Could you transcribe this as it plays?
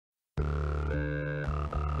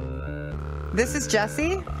This is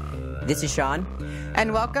Jesse. This is Sean.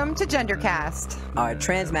 And welcome to Gendercast, our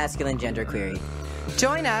transmasculine gender query.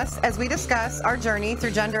 Join us as we discuss our journey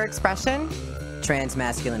through gender expression,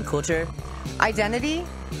 transmasculine culture, identity,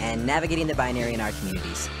 and navigating the binary in our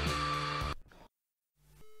communities.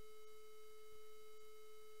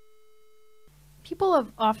 People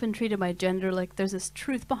have often treated my gender like there's this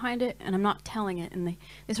truth behind it, and I'm not telling it, and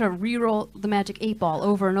they sort of re-roll the magic 8-ball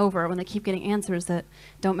over and over when they keep getting answers that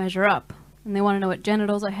don't measure up. And they want to know what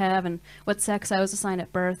genitals I have, and what sex I was assigned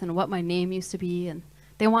at birth, and what my name used to be, and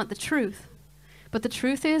they want the truth. But the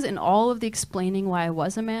truth is, in all of the explaining why I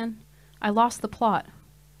was a man, I lost the plot.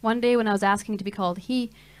 One day when I was asking to be called he,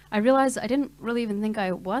 I realized I didn't really even think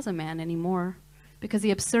I was a man anymore, because the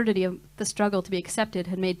absurdity of the struggle to be accepted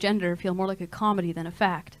had made gender feel more like a comedy than a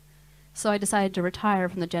fact. So I decided to retire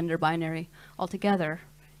from the gender binary altogether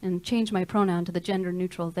and change my pronoun to the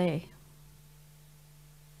gender-neutral they.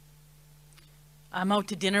 I'm out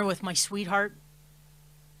to dinner with my sweetheart.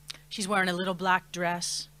 She's wearing a little black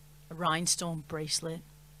dress, a rhinestone bracelet.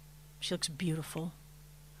 She looks beautiful.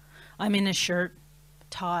 I'm in a shirt,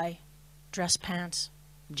 tie, dress pants,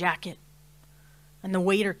 jacket. And the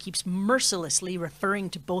waiter keeps mercilessly referring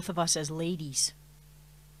to both of us as ladies.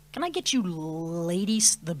 Can I get you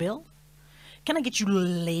ladies the bill? Can I get you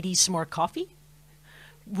ladies some more coffee?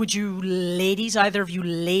 Would you ladies, either of you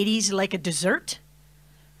ladies, like a dessert?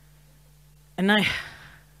 And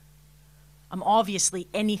I'm obviously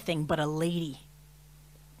anything but a lady.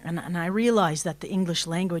 And I realize that the English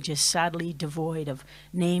language is sadly devoid of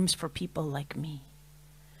names for people like me.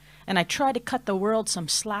 And I try to cut the world some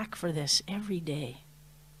slack for this every day,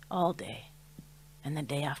 all day, and the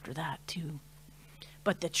day after that too.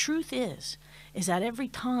 But the truth is that every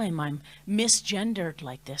time I'm misgendered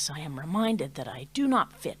like this, I am reminded that I do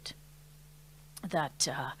not fit, that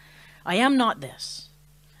I am not this,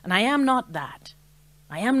 and I am not that.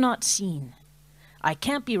 I am not seen. I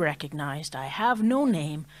can't be recognized. I have no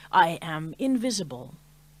name. I am invisible.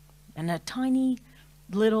 And a tiny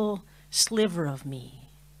little sliver of me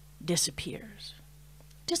disappears.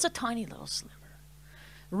 Just a tiny little sliver.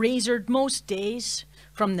 Razored most days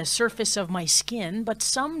from the surface of my skin, but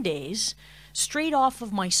some days straight off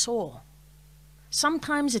of my soul.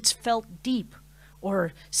 Sometimes it's felt deep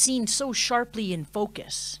or seen so sharply in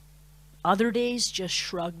focus. Other days just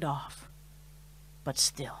shrugged off. But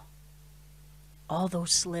still, all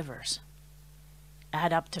those slivers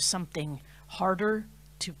add up to something harder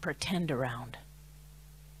to pretend around.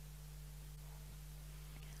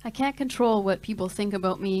 I can't control what people think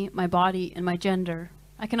about me, my body, and my gender.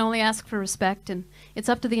 I can only ask for respect, and it's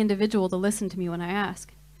up to the individual to listen to me when I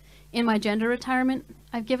ask. In my gender retirement,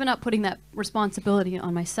 I've given up putting that responsibility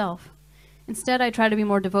on myself. Instead, I try to be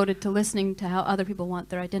more devoted to listening to how other people want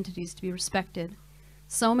their identities to be respected.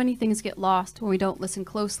 So many things get lost when we don't listen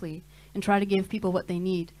closely and try to give people what they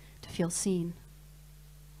need to feel seen.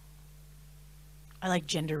 I like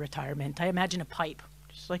gender retirement. I imagine a pipe,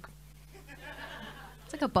 just like...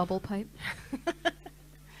 It's like a bubble pipe.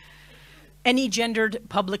 Any gendered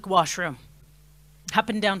public washroom.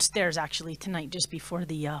 Happened downstairs actually tonight, just before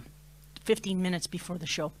the 15 minutes before the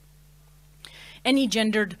show. Any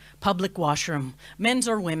gendered public washroom, men's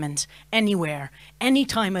or women's, anywhere,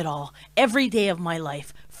 anytime at all, every day of my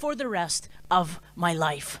life, for the rest of my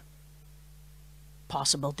life.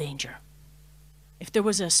 Possible danger. If there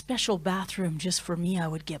was a special bathroom just for me, I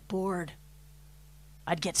would get bored.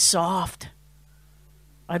 I'd get soft.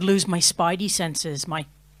 I'd lose my spidey senses, my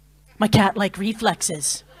cat-like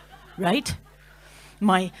reflexes, right?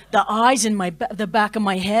 The eyes in the back of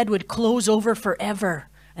my head would close over forever,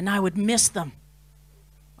 and I would miss them.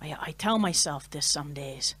 I tell myself this some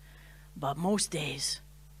days, but most days,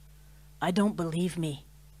 I don't believe me.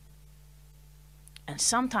 And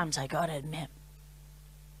sometimes I gotta admit,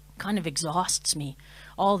 it kind of exhausts me.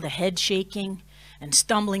 All the head shaking and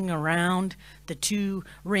stumbling around the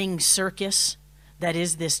two-ring circus that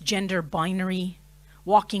is this gender binary,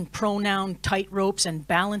 walking pronoun tightropes and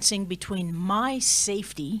balancing between my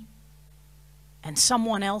safety and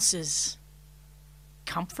someone else's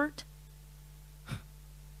comfort.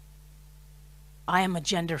 I am a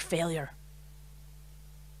gender failure.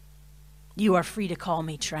 You are free to call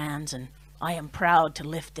me trans, and I am proud to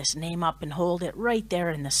lift this name up and hold it right there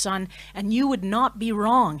in the sun, and you would not be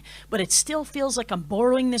wrong, but it still feels like I'm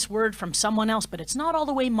borrowing this word from someone else, but it's not all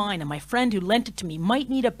the way mine, and my friend who lent it to me might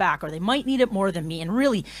need it back, or they might need it more than me, and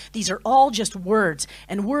really, these are all just words,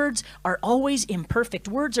 and words are always imperfect.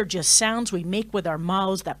 Words are just sounds we make with our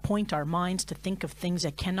mouths that point our minds to think of things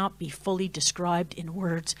that cannot be fully described in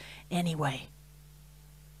words anyway.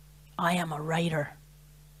 I am a writer,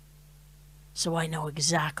 so I know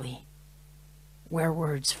exactly where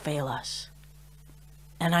words fail us.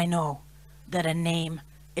 And I know that a name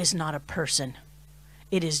is not a person.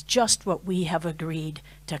 It is just what we have agreed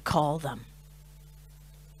to call them.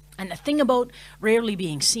 And the thing about rarely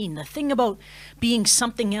being seen, the thing about being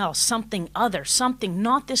something else, something other, something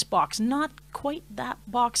not this box, not quite that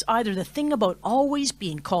box either, the thing about always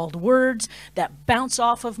being called words that bounce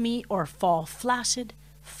off of me or fall flaccid,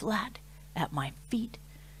 flat at my feet,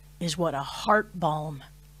 is what a heart balm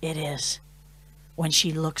it is when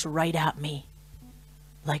she looks right at me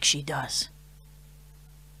like she does.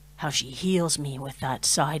 How she heals me with that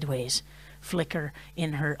sideways flicker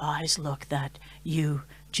in her eyes look, that you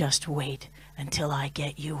just wait until I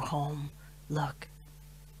get you home look.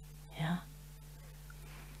 Yeah?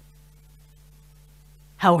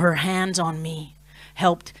 How her hands on me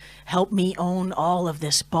help me own all of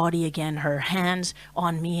this body again. Her hands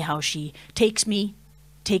on me, how she takes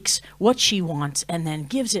what she wants and then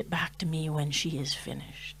gives it back to me when she is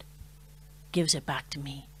finished. Gives it back to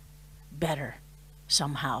me better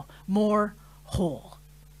somehow, more whole,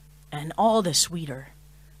 and all the sweeter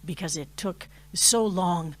because it took so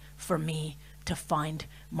long for me to find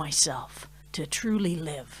myself, to truly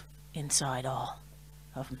live inside all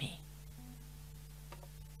of me.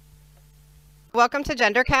 Welcome to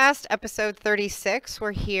Gendercast, episode 36.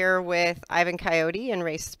 We're here with Ivan Coyote and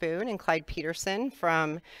Rae Spoon and Clyde Peterson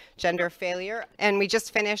from Gender Failure. And we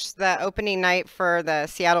just finished the opening night for the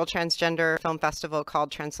Seattle Transgender Film Festival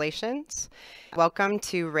called Translations. Welcome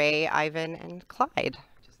to Rae, Ivan, and Clyde.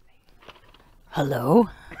 Hello.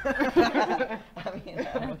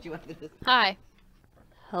 Hi.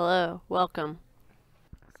 Hello, welcome.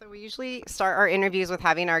 So we usually start our interviews with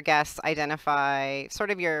having our guests identify sort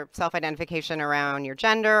of your self-identification around your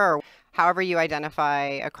gender or however you identify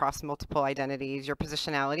across multiple identities, your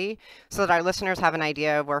positionality, so that our listeners have an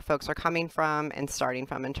idea of where folks are coming from and starting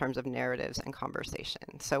from in terms of narratives and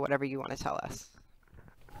conversation. So whatever you want to tell us.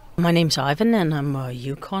 My name's Ivan and I'm a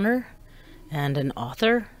Yukoner and an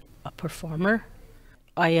author, a performer.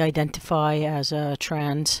 I identify as a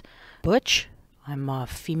trans butch. I'm a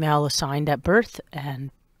female assigned at birth and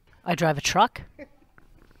I drive a truck.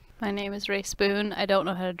 My name is Rae Spoon. I don't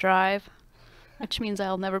know how to drive, which means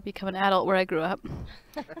I'll never become an adult where I grew up,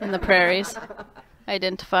 in the prairies. I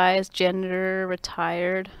identify as gender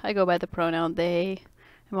retired. I go by the pronoun they.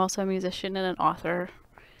 I'm also a musician and an author,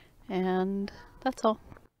 and that's all.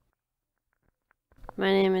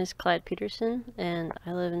 My name is Clyde Peterson, and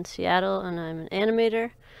I live in Seattle, and I'm an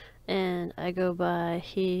animator, and I go by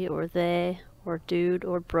he or they or dude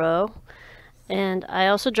or bro. And I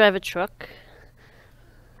also drive a truck,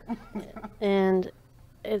 and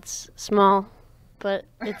it's small, but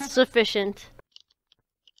it's sufficient.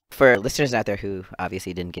 For listeners out there who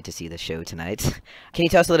obviously didn't get to see the show tonight, can you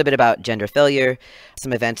tell us a little bit about Gender Failure,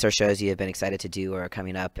 some events or shows you have been excited to do or are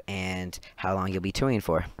coming up, and how long you'll be touring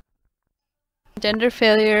for? Gender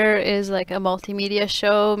Failure is like a multimedia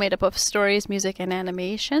show made up of stories, music, and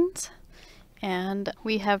animations. And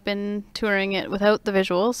we have been touring it without the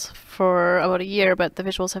visuals for about a year, but the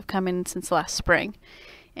visuals have come in since last spring.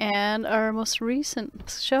 And our most recent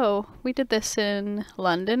show, we did this in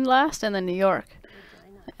London last and then New York.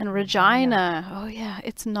 And Regina. Oh yeah,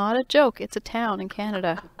 it's not a joke. It's a town in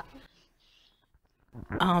Canada.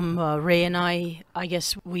 Rae and I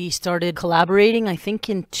guess we started collaborating, I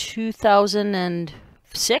think in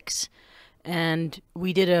 2006. And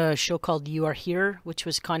we did a show called You Are Here, which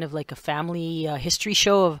was kind of like a family history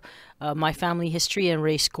show of my family history, and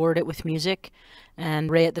Rae scored it with music. And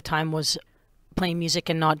Rae at the time was playing music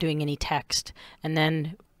and not doing any text. And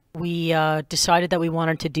then we decided that we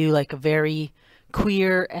wanted to do like a very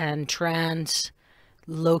queer and trans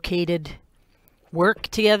located work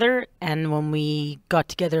together. And when we got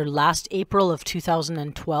together last April of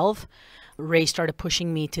 2012, Rae started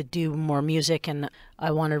pushing me to do more music and I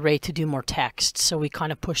wanted Rae to do more text. So we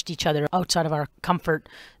kind of pushed each other outside of our comfort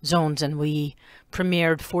zones, and we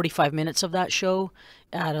premiered 45 minutes of that show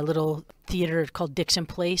at a little theater called Dixon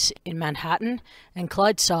Place in Manhattan, and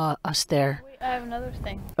Clyde saw us there. Wait, I have another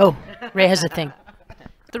thing. Oh, Rae has a thing.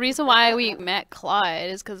 The reason why we met Clyde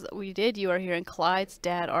is because we did You Are Here, and Clyde's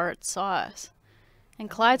dad Art saw us. And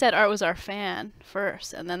Clyde's dad Art was our fan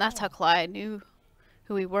first, and then that's how Clyde knew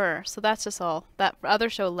who we were. So that's just all. That other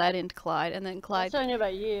show led into Clyde, and then Clyde. So I knew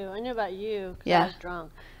about you. I knew about you because Yeah. I was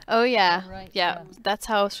drunk. Oh yeah, Right, yeah. That's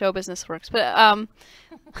how show business works. But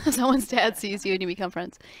someone's dad sees you and you become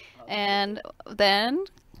friends, and then.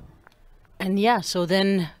 And yeah, so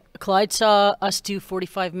then Clyde saw us do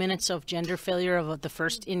 45 minutes of Gender Failure of the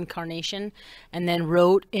first incarnation, and then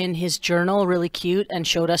wrote in his journal, really cute, and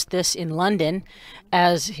showed us this in London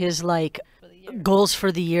as his like goals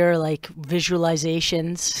for the year, like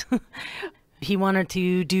visualizations. He wanted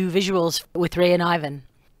to do visuals with Rae and Ivan,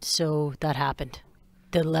 so that happened.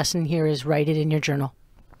 The lesson here is write it in your journal.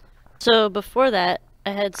 So before that,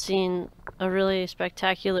 I had seen a really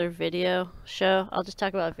spectacular video show. I'll just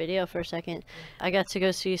talk about video for a second. I got to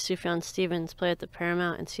go see Sufjan Stevens play at the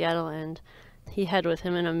Paramount in Seattle, and he had with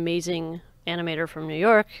him an amazing animator from New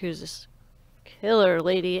York who's this killer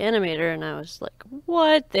lady animator, and I was like,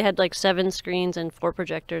 what? They had like 7 screens and 4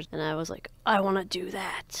 projectors, and I was like, I want to do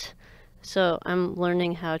that. So I'm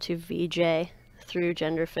learning how to VJ through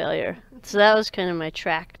gender failure. So that was kind of my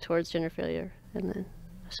track towards gender failure, and then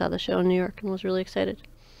I saw the show in New York and was really excited.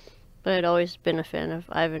 But I'd always been a fan of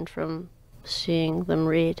Ivan from seeing them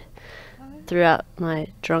read throughout my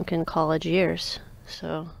drunken college years.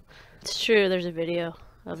 So it's true, there's a video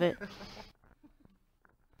of it.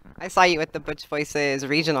 I saw you at the Butch Voices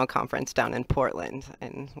regional conference down in Portland,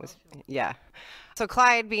 and yeah. So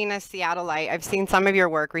Clyde, being a Seattleite, I've seen some of your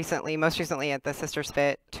work recently, most recently at the Sisters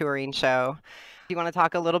Fit touring show. Do you want to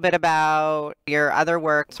talk a little bit about your other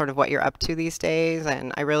work, sort of what you're up to these days?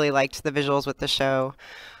 And I really liked the visuals with the show.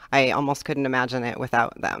 I almost couldn't imagine it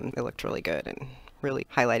without them. It looked really good and really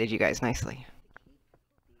highlighted you guys nicely.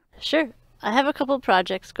 Sure. I have a couple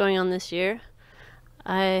projects going on this year.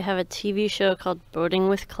 I have a TV show called Boating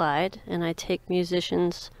with Clyde, and I take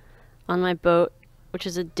musicians on my boat, which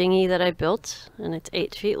is a dinghy that I built, and it's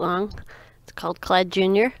 8 feet long. It's called Clyde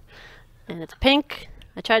Jr., and it's pink.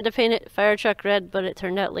 I tried to paint it fire truck red, but it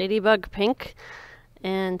turned out ladybug pink.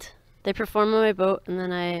 And they perform on my boat, and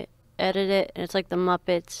then I edit it, and it's like the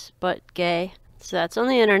Muppets, but gay. So that's on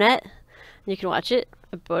the internet. You can watch it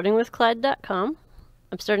at boatingwithclyde.com.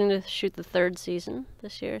 I'm starting to shoot the 3rd season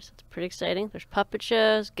this year, so it's pretty exciting. There's puppet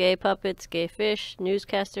shows, gay puppets, gay fish,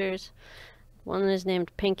 newscasters. One is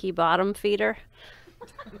named Pinky Bottom Feeder.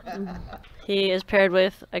 He is paired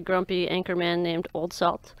with a grumpy anchorman named Old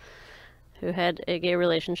Salt, who had a gay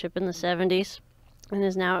relationship in the 70s and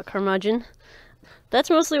is now a curmudgeon. That's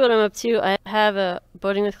mostly what I'm up to. I have a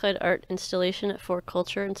Boating with Clyde art installation at For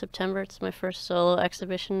Culture in September. It's my first solo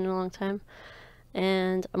exhibition in a long time.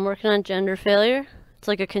 And I'm working on gender failure. It's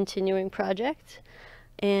like a continuing project.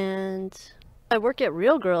 And I work at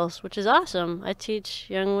Real Girls, which is awesome. I teach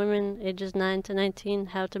young women ages 9 to 19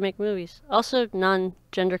 how to make movies. Also,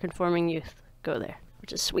 non-gender conforming youth go there,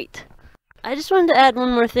 which is sweet. I just wanted to add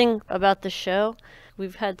one more thing about the show.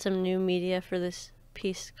 We've had some new media for this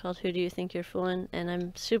piece called Who Do You Think You're Fooling? And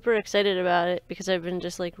I'm super excited about it because I've been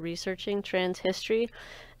just like researching trans history.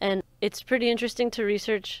 And it's pretty interesting to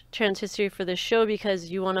research trans history for this show because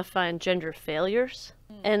you want to find gender failures.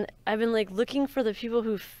 And I've been like looking for the people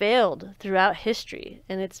who failed throughout history,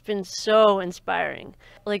 and it's been so inspiring.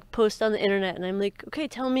 Like post on the internet and I'm like, okay,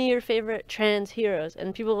 tell me your favorite trans heroes.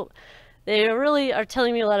 And people, they really are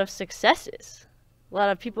telling me a lot of successes. A lot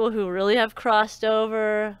of people who really have crossed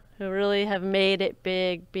over, who really have made it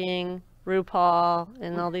big, being RuPaul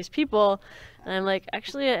and all these people. And I'm like,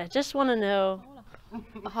 actually, I just want to know.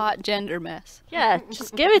 A hot gender mess. Yeah,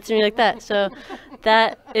 just give it to me like that. So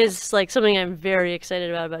that is like something I'm very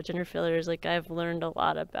excited about gender failure. Is like I've learned a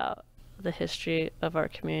lot about the history of our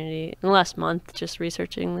community in the last month just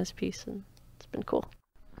researching this piece, and it's been cool.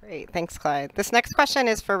 Great. Thanks, Clyde. This next question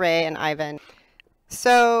is for Rae and Ivan.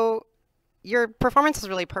 So your performance is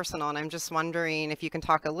really personal, and I'm just wondering if you can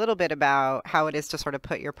talk a little bit about how it is to sort of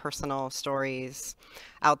put your personal stories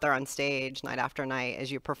out there on stage night after night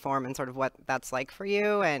as you perform, and sort of what that's like for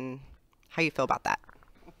you and how you feel about that.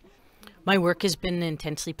 My work has been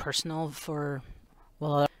intensely personal for,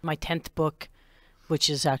 well, my 10th book, which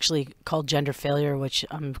is actually called Gender Failure, which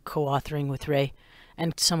I'm co-authoring with Rae,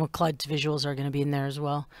 and some of Clyde's visuals are going to be in there as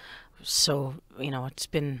well. So, you know, it's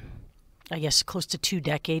been, I guess, close to 2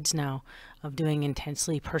 decades now of doing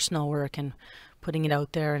intensely personal work and putting it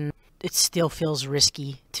out there, and it still feels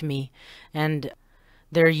risky to me. And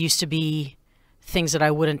there used to be things that I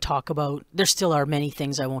wouldn't talk about. There still are many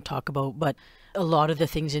things I won't talk about, but a lot of the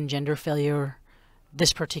things in Gender Failure,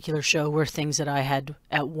 this particular show, were things that I had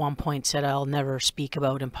at one point said I'll never speak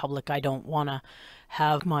about in public. I don't want to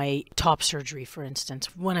have my top surgery, for instance.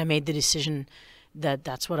 When I made the decision that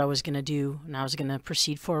that's what I was going to do and I was going to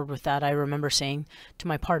proceed forward with that, I remember saying to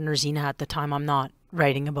my partner Zena at the time, I'm not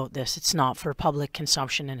writing about this. It's not for public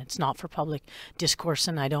consumption and it's not for public discourse,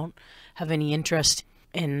 and I don't have any interest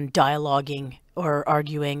in dialoguing or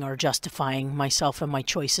arguing or justifying myself and my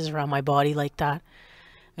choices around my body like that.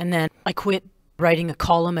 And then I quit writing a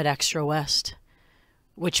column at Extra West,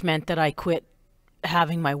 which meant that I quit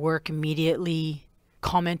having my work immediately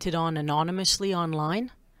commented on anonymously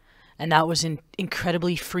online. And that was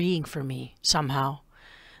incredibly freeing for me somehow.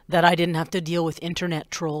 that I didn't have to deal with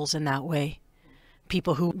internet trolls in that way.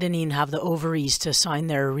 People who didn't even have the ovaries to sign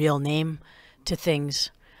their real name to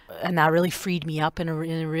things. And that really freed me up in a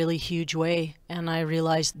really huge way. And I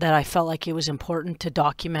realized that I felt like it was important to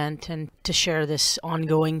document and to share this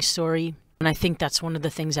ongoing story. And I think that's one of the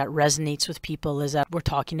things that resonates with people, is that we're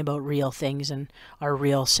talking about real things and our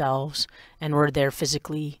real selves, and we're there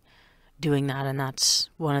physically doing that. And that's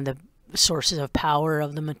one of the sources of power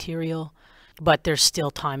of the material. But there's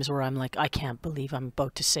still times where I'm like, I can't believe I'm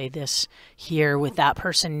about to say this here with that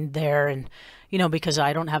person there. And, you know, because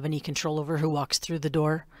I don't have any control over who walks through the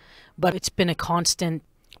door. But it's been a constant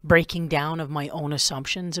breaking down of my own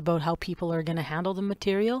assumptions about how people are going to handle the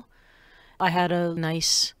material. I had a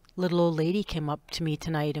nice little old lady came up to me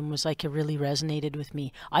tonight and was like, it really resonated with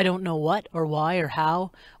me. I don't know what or why or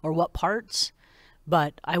how or what parts,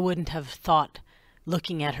 but I wouldn't have thought,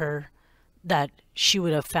 looking at her, that she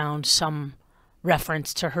would have found some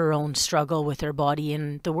reference to her own struggle with her body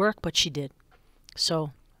in the work, but she did.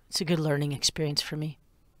 So it's a good learning experience for me.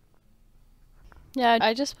 Yeah,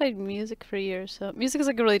 I just played music for years. So music is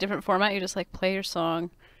like a really different format. You just like play your song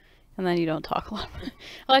and then you don't talk a lot.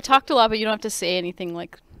 Well, I talked a lot, but you don't have to say anything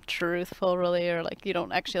like truthful really, or like you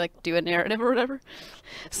don't actually like do a narrative or whatever.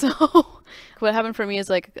 So what happened for me is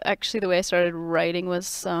like actually the way I started writing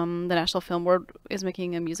was the National Film Board is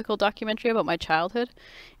making a musical documentary about my childhood,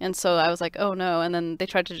 and so I was like, oh no, and then they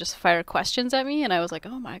tried to just fire questions at me and I was like,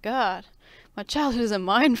 oh my god, my childhood is a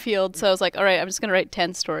minefield. So I was like, all right, I'm just gonna write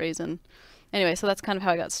 10 stories. And anyway, so that's kind of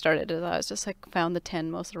how I got started. Is I was just like found the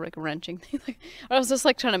 10 most like wrenching things. Like, I was just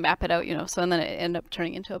like trying to map it out, you know. So and then it ended up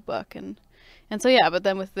turning into a book, and so yeah. But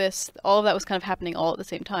then with this, all of that was kind of happening all at the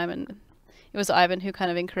same time, and it was Ivan who kind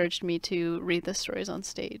of encouraged me to read the stories on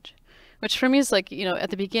stage, which for me is like, you know,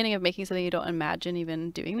 at the beginning of making something, you don't imagine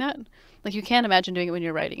even doing that. Like you can't imagine doing it when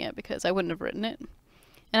you're writing it, because I wouldn't have written it.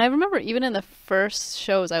 And I remember even in the first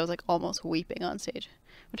shows, I was like almost weeping on stage,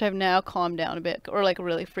 which I've now calmed down a bit, or like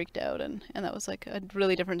really freaked out, and that was like a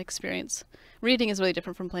really different experience. Reading is really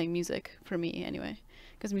different from playing music for me anyway,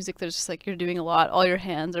 because music, there's just like you're doing a lot, all your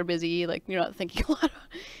hands are busy, like you're not thinking a lot.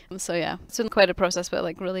 So yeah, it's been quite a process, but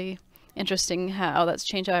like really interesting how that's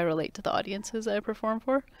changed how I relate to the audiences I perform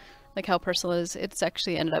for. Like how personal it is. It's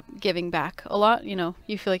actually ended up giving back a lot. You know,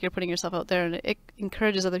 you feel like you're putting yourself out there, and it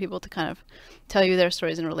encourages other people to kind of tell you their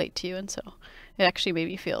stories and relate to you, and so it actually made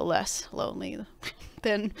me feel less lonely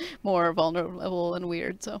than more vulnerable and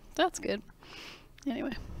weird. So that's good.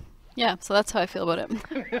 Anyway, yeah, so that's how I feel about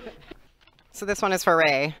it. So this one is for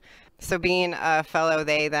Rae. So being a fellow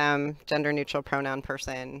they, them, gender neutral pronoun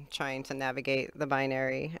person, trying to navigate the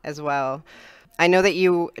binary as well, I know that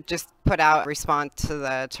you just put out a response to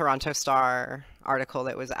the Toronto Star article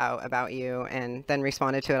that was out about you, and then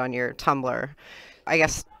responded to it on your Tumblr. I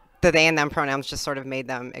guess the they and them pronouns just sort of made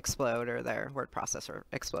them explode, or their word processor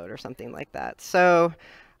explode, or something like that. So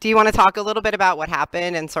do you want to talk a little bit about what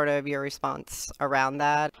happened and sort of your response around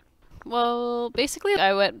that? Well, basically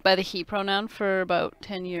I went by the he pronoun for about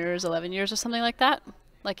 10 years, 11 years or something like that,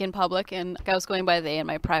 like in public, and I was going by they in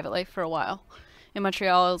my private life for a while. In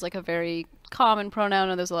Montreal, it was like a very common pronoun,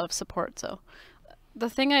 and there's a lot of support. So the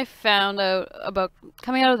thing I found out about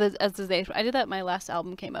coming out of as the they, I did that my last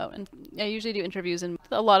album came out, and I usually do interviews in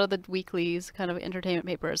a lot of the weeklies, kind of entertainment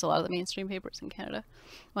papers, a lot of the mainstream papers in Canada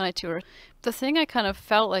when I tour. The thing I kind of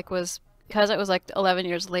felt like was, because it was like 11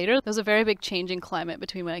 years later, there was a very big change in climate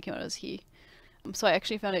between when I came out as he. So I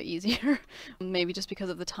actually found it easier, maybe just because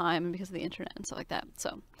of the time and because of the internet and stuff like that.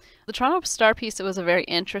 So the Toronto Star piece, it was a very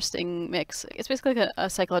interesting mix. It's basically like a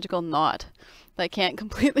psychological knot that I can't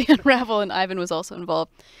completely unravel, and Ivan was also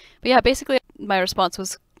involved. But yeah, basically my response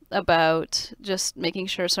was about just making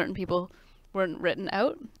sure certain people weren't written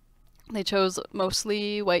out. They chose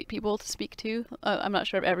mostly white people to speak to. I'm not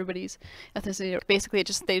sure of everybody's ethnicity. Basically,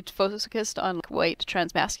 they focused on white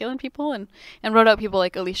transmasculine people, and wrote out people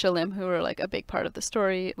like Alicia Lim, who were like a big part of the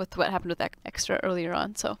story with what happened with that extra earlier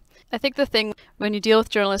on. So I think the thing, when you deal with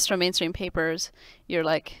journalists from mainstream papers, you're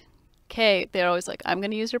like, okay, they're always like, I'm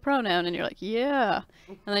going to use your pronoun. And you're like, yeah.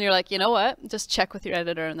 And then you're like, you know what? Just check with your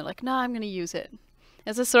editor. And they're like, no, I'm going to use it.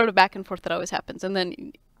 It's this sort of back and forth that always happens. And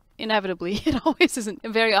then inevitably, it always isn't.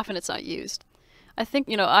 Very often it's not used. I think,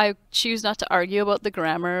 you know, I choose not to argue about the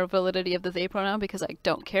grammar validity of the they pronoun, because I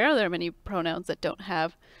don't care. There are many pronouns that don't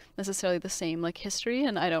have necessarily the same like history,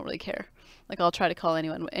 and I don't really care. Like, I'll try to call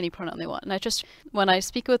anyone any pronoun they want. And I just, when I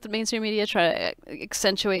speak with the mainstream media, try to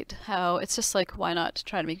accentuate how it's just like, why not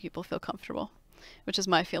try to make people feel comfortable, which is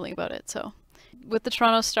my feeling about it. So with the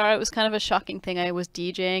Toronto Star, it was kind of a shocking thing. I was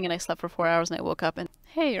DJing and I slept for 4 hours and I woke up and,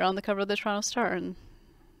 hey, you're on the cover of the Toronto Star. And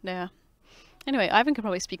yeah. Anyway, Ivan could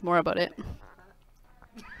probably speak more about it.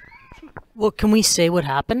 Well, can we say what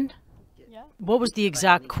happened? Yeah. What was the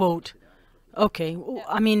exact quote? Okay.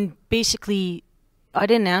 I mean, basically, I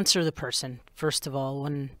didn't answer the person, first of all,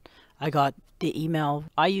 when I got the email.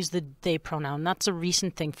 I use the they pronoun. That's a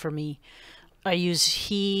recent thing for me. I use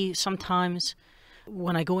he sometimes.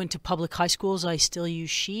 When I go into public high schools, I still use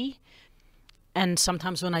she. And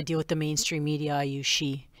sometimes when I deal with the mainstream media, I use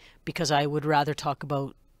she, because I would rather talk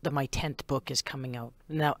about that my 10th book is coming out.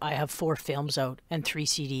 Now I have 4 films out and 3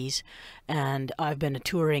 CDs, and I've been a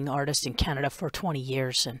touring artist in Canada for 20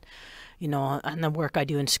 years, and and the work I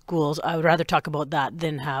do in schools. I would rather talk about that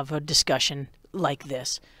than have a discussion like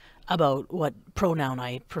this about what pronoun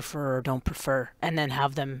I prefer or don't prefer, and then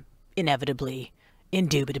have them inevitably,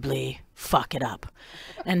 indubitably fuck it up.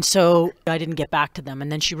 And so I didn't get back to them.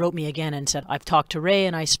 And then she wrote me again and said, I've talked to Rae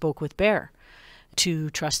and I spoke with Bear,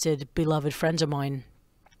 2 trusted, beloved friends of mine.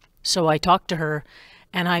 So I talked to her,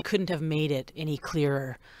 and I couldn't have made it any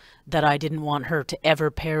clearer that I didn't want her to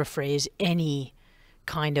ever paraphrase any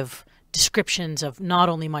kind of descriptions of not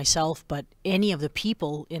only myself, but any of the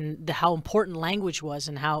people, in how important language was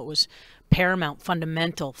and how it was paramount,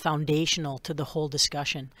 fundamental, foundational to the whole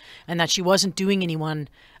discussion. And that she wasn't doing anyone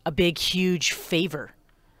a big, huge favor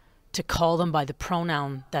to call them by the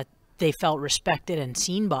pronoun that they felt respected and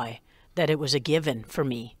seen by, that it was a given for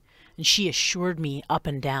me. And she assured me up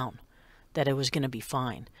and down that it was going to be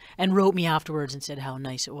fine, and wrote me afterwards and said how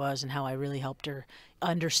nice it was and how I really helped her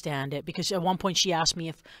understand it. Because at one point she asked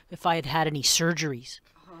me if I had had any surgeries.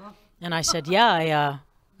 And I said, yeah,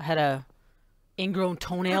 I had a ingrown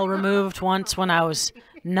toenail removed once when I was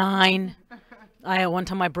 9. One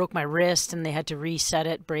time I broke my wrist and they had to reset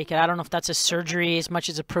it, break it. I don't know if that's a surgery as much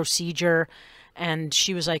as a procedure. And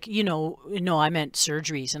she was like, no, I meant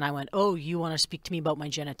surgeries. And I went, oh, you want to speak to me about my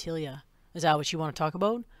genitalia? Is that what you want to talk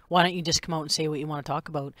about? Why don't you just come out and say what you want to talk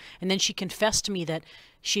about? And then she confessed to me that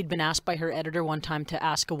she'd been asked by her editor one time to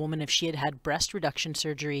ask a woman if she had had breast reduction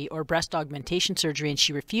surgery or breast augmentation surgery, and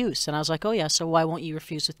she refused. And I was like, oh yeah, so why won't you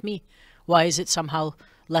refuse with me? Why is it somehow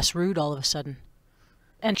less rude all of a sudden?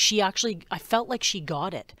 And I felt like she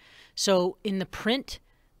got it. So in the print,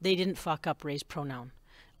 they didn't fuck up Rae's pronoun.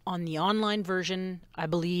 On the online version, I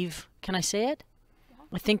believe, can I say it? Yeah.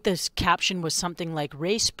 I think this caption was something like,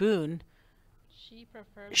 Rae Spoon,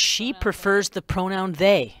 she prefers the pronoun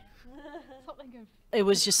they. It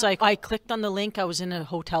was just like, I clicked on the link. I was in a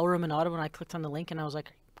hotel room in Ottawa and I clicked on the link and I was like,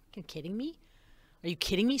 are you kidding me? Are you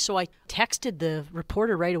kidding me? So I texted the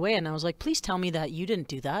reporter right away and I was like, please tell me that you didn't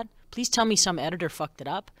do that. Please tell me some editor fucked it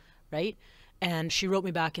up, right? And she wrote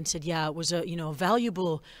me back and said, yeah, it was a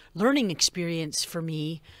valuable learning experience for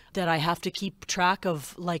me that I have to keep track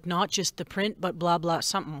of, like, not just the print, but blah, blah,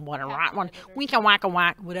 something,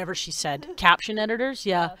 whatever she said. Caption editors,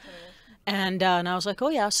 yeah. And I was like, oh,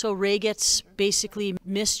 yeah, so Rae gets basically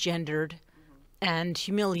misgendered and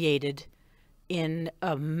humiliated in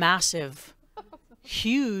a massive,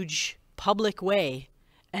 huge public way.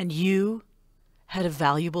 And you had a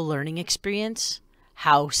valuable learning experience?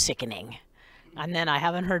 How sickening. And then I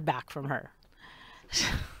haven't heard back from her. So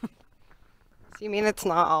you mean it's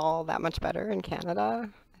not all that much better in Canada?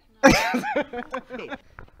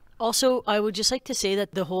 Also, I would just like to say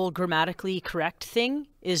that the whole grammatically correct thing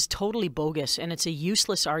is totally bogus, and it's a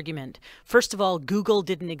useless argument. First of all, Google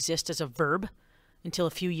didn't exist as a verb until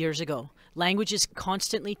a few years ago. Language is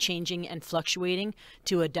constantly changing and fluctuating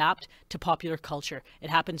to adapt to popular culture. It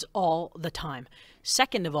happens all the time.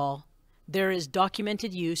 Second of all, there is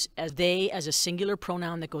documented use as they as a singular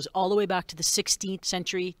pronoun that goes all the way back to the 16th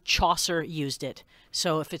century. Chaucer used it.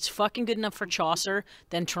 So if it's fucking good enough for Chaucer,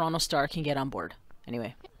 then Toronto Star can get on board.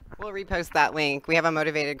 Anyway. We'll repost that link. We have a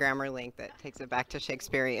motivated grammar link that takes it back to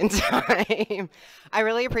Shakespearean time. I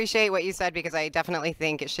really appreciate what you said, because I definitely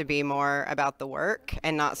think it should be more about the work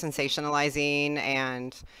and not sensationalizing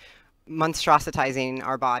and monstrositizing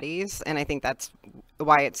our bodies. And I think that's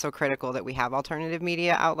why it's so critical that we have alternative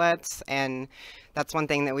media outlets. And that's one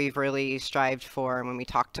thing that we've really strived for when we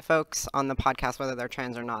talk to folks on the podcast, whether they're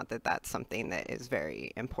trans or not, that's something that is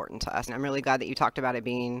very important to us. And I'm really glad that you talked about it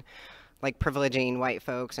being like privileging white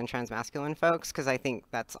folks and transmasculine folks, because I think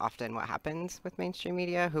that's often what happens with mainstream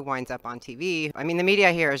media, who winds up on TV. I mean, the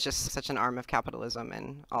media here is just such an arm of capitalism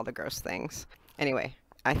and all the gross things. Anyway,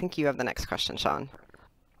 I think you have the next question, Sean.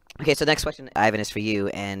 Okay, so the next question, Ivan, is for you.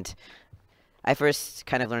 And I first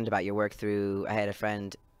kind of learned about your work through, I had a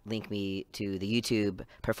friend link me to the YouTube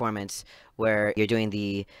performance where you're doing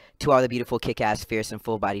the To All the Beautiful, Kick-Ass, Fierce, and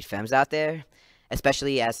Full-Bodied Femmes out there,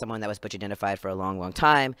 especially as someone that was butch identified for a long, long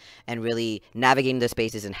time, and really navigating those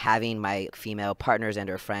spaces and having my female partners and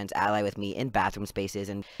or friends ally with me in bathroom spaces.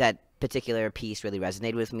 And that particular piece really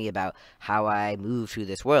resonated with me about how I move through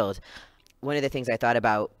this world. one of the things I thought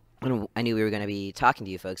about when I knew we were going to be talking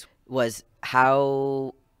to you folks was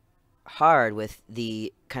how hard, with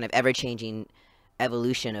the kind of ever-changing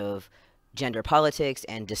evolution of gender politics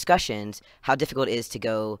and discussions, how difficult it is to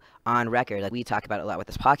go on record. Like we talk about it a lot with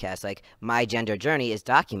this podcast, like my gender journey is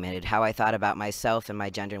documented. How I thought about myself and my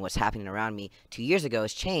gender and what's happening around me 2 years ago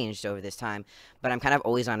has changed over this time, but I'm kind of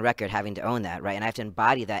always on record having to own that, right? And I have to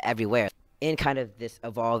embody that everywhere in kind of this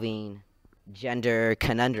evolving gender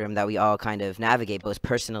conundrum that we all kind of navigate, both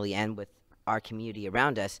personally and with our community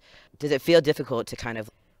around us. Does it feel difficult to kind of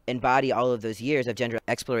embody all of those years of gender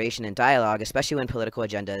exploration and dialogue, especially when political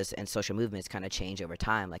agendas and social movements kind of change over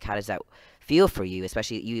time? Like, how does that feel for you?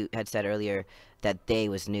 Especially, you had said earlier that they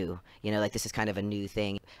was new, you know, like this is kind of a new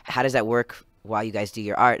thing. How does that work while you guys do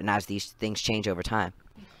your art and as these things change over time?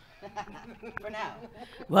 For now.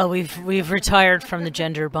 Well, we've retired from the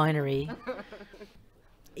gender binary.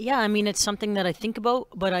 Yeah, I mean, it's something that I think about,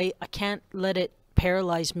 but I can't let it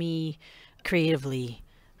paralyze me creatively.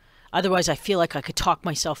 Otherwise, I feel like I could talk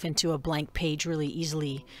myself into a blank page really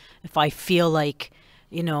easily if I feel like,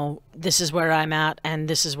 you know, this is where I'm at and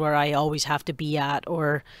this is where I always have to be at,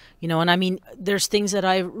 or, you know, and I mean, there's things that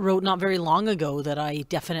I wrote not very long ago that I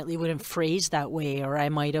definitely wouldn't phrase that way, or I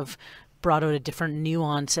might have brought out a different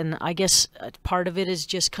nuance. And I guess part of it is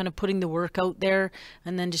just kind of putting the work out there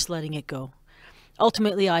and then just letting it go.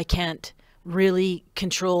 Ultimately, I can't really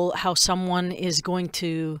control how someone is going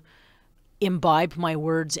to imbibe my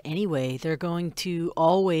words anyway. They're going to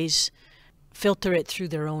always filter it through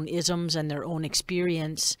their own isms and their own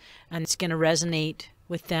experience, and it's going to resonate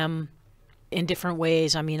with them in different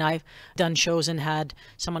ways. I mean, I've done shows and had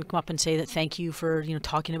someone come up and say that thank you for, you know,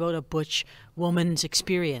 talking about a butch woman's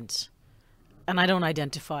experience. And I don't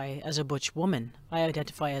identify as a butch woman. I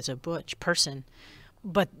identify as a butch person.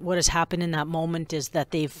 But what has happened in that moment is that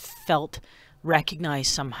they've felt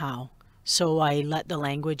recognized somehow. So I let the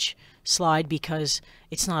language slide because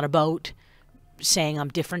it's not about saying I'm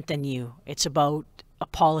different than you. It's about a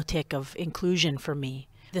politic of inclusion for me.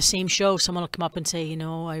 The same show, someone will come up and say, you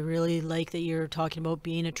know, I really like that you're talking about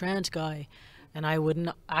being a trans guy. And I wouldn't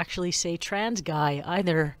actually say trans guy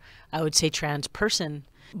either. I would say trans person.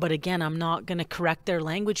 But again, I'm not going to correct their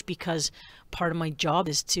language because part of my job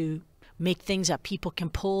is to make things that people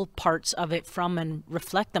can pull parts of it from and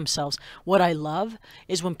reflect themselves. What I love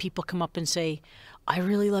is when people come up and say, I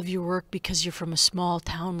really love your work because you're from a small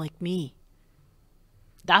town like me.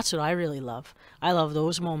 That's what I really love. I love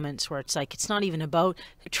those moments where it's like, it's not even about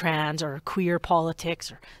trans or queer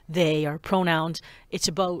politics or they or pronouns. It's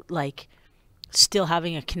about like still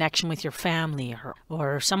having a connection with your family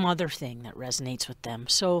or some other thing that resonates with them.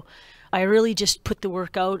 So I really just put the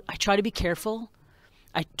work out. I try to be careful.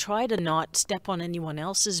 I try to not step on anyone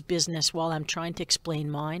else's business while I'm trying to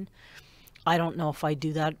explain mine. I don't know if I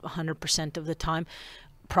do that 100% of the time.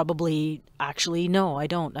 Probably, actually, no, I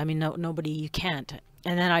don't. I mean, nobody, you can't.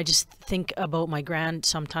 And then I just think about my grand.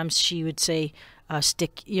 Sometimes she would say,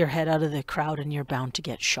 stick your head out of the crowd and you're bound to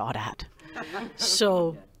get shot at.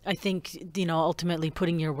 So I think, you know, ultimately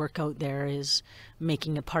putting your work out there is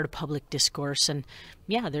making it part of public discourse. And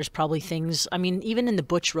yeah, there's probably things, I mean, even in the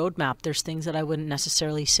Butch Roadmap, there's things that I wouldn't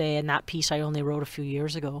necessarily say. And that piece I only wrote a few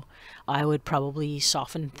years ago. I would probably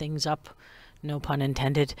soften things up, no pun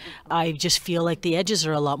intended. I just feel like the edges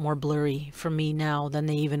are a lot more blurry for me now than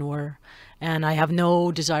they even were. And I have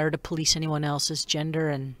no desire to police anyone else's gender.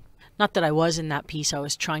 And not that I was in that piece, I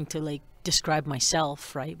was trying to like describe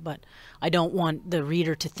myself, right? But I don't want the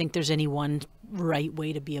reader to think there's any one right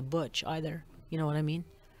way to be a butch either. You know what I mean?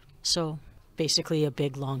 So basically a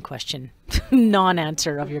big, long question,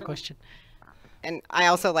 non-answer of your question. And I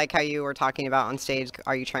also like how you were talking about on stage,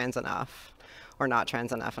 are you trans enough or not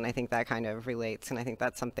trans enough? And I think that kind of relates. And I think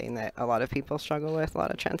that's something that a lot of people struggle with, a lot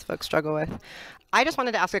of trans folks struggle with. I just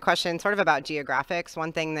wanted to ask a question sort of about geographics.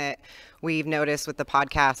 One thing that we've noticed with the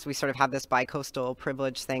podcast, we sort of have this bi-coastal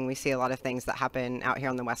privilege thing. We see a lot of things that happen out here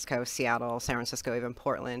on the West Coast, Seattle, San Francisco, even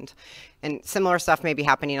Portland. And similar stuff may be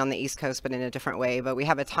happening on the East Coast, but in a different way. But we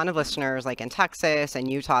have a ton of listeners like in Texas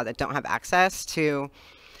and Utah that don't have access to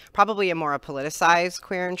probably a more politicized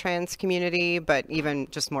queer and trans community, but even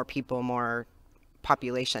just more people, more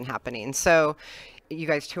population happening. So you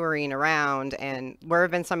guys touring around, and where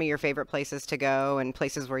have been some of your favorite places to go and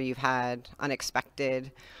places where you've had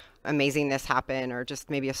unexpected amazingness happen, or just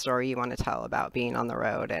maybe a story you want to tell about being on the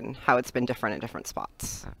road and how it's been different at different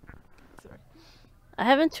spots? I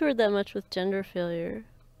haven't toured that much with gender failure,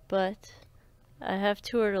 but I have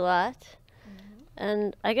toured a lot.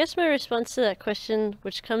 And I guess my response to that question,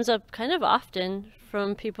 which comes up kind of often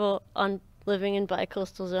from people on living in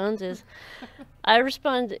bi-coastal zones, is I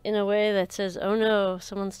respond in a way that says, oh no,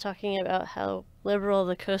 someone's talking about how liberal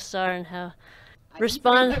the coasts are and how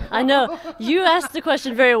I know, you asked the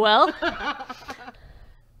question very well.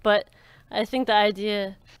 But I think the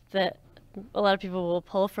idea that a lot of people will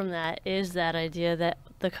pull from that is that idea that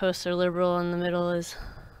the coasts are liberal and the middle is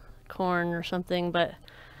corn or something, but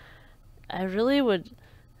I really would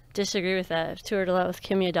disagree with that. I've toured a lot with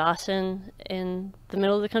Kimya Dawson in the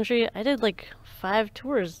middle of the country. I did like 5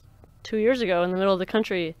 tours 2 years ago in the middle of the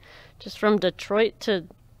country, just from Detroit to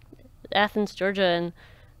Athens, Georgia,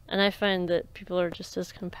 and I find that people are just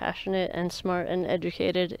as compassionate and smart and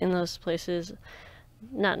educated in those places.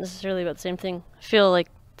 Not necessarily about the same thing. I feel like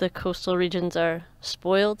the coastal regions are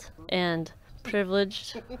spoiled and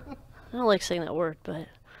privileged. I don't like saying that word, but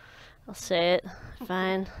I'll say it.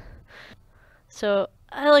 Fine. So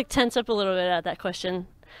I like tense up a little bit at that question.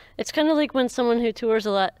 It's kind of like when someone who tours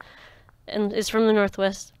a lot and is from the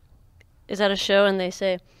Northwest is at a show and they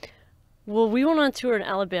say, well, we went on tour in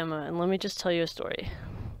Alabama and let me just tell you a story.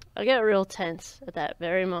 I get real tense at that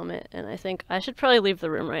very moment and I think I should probably leave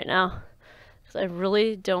the room right now because I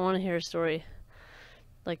really don't want to hear a story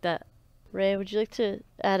like that. Rae, would you like to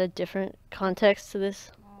add a different context to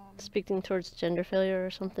this? Speaking towards gender failure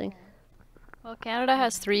or something? Well, Canada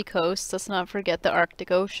has 3 coasts. Let's not forget the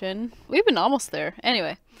Arctic Ocean. We've been almost there.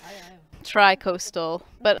 Anyway, tri-coastal.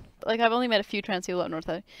 But like, I've only met a few trans people up north.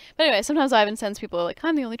 But anyway, sometimes Ivan sends people like,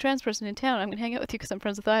 I'm the only trans person in town. I'm gonna hang out with you because I'm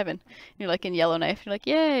friends with Ivan. And you're like in Yellowknife. You're like,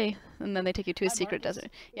 yay! And then they take you to a secret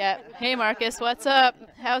desert. Yeah. Hey, Marcus, what's up?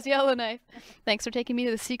 How's Yellowknife? Thanks for taking me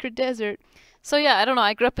to the secret desert. So yeah, I don't know.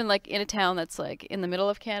 I grew up in a town that's like in the middle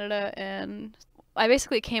of Canada, and I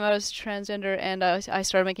basically came out as transgender, and I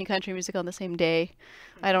started making country music on the same day.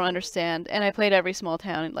 I don't understand. And I played every small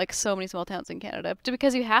town, like so many small towns in Canada,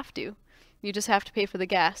 because you have to. You just have to pay for the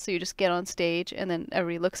gas, so you just get on stage, and then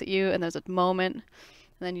everybody looks at you, and there's a moment, and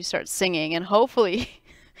then you start singing, and hopefully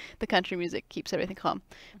the country music keeps everything calm,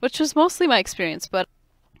 which was mostly my experience. But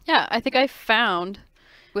yeah, I think I found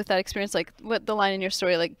with that experience, like what the line in your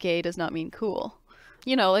story, like gay does not mean cool.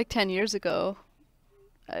 You know, like 10 years ago,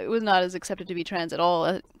 it was not as accepted to be trans at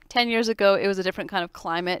all. 10 years ago, it was a different kind of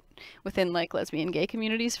climate within like lesbian gay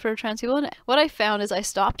communities for trans people. And what I found is I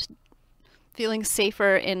stopped feeling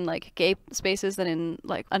safer in like gay spaces than in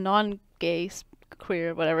like a non-gay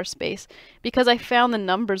queer whatever space, because I found the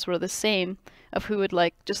numbers were the same of who would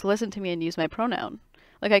like just listen to me and use my pronoun.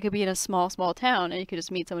 Like I could be in a small town and you could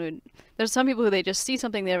just meet someone who, there's some people who they just see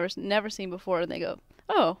something they've never seen before and they go,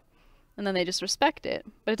 oh, and then they just respect it.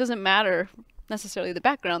 But it doesn't matter necessarily the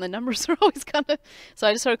background. The numbers are always kind of, so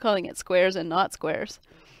I just started calling it squares and not squares.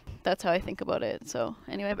 That's how I think about it. So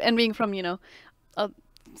anyway, and being from, you know,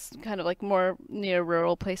 kind of like more near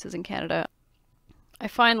rural places in Canada, I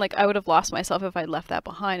find like I would have lost myself if I'd left that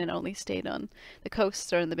behind and only stayed on the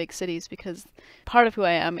coasts or in the big cities, because part of who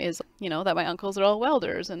I am is, you know, that my uncles are all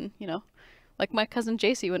welders, and, you know, like my cousin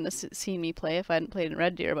JC wouldn't have seen me play if I hadn't played in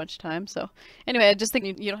Red Deer a bunch of times. So anyway, I just think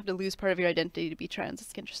you don't have to lose part of your identity to be trans.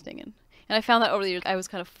 It's interesting. And I found that over the years, I was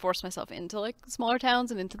kind of forced myself into like smaller towns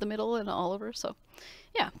and into the middle and all over. So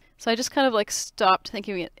yeah. So I just kind of like stopped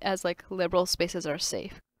thinking it as like liberal spaces are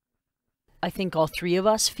safe. I think all 3 of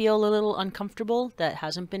us feel a little uncomfortable that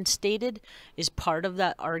hasn't been stated is part of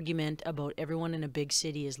that argument about everyone in a big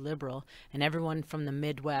city is liberal and everyone from the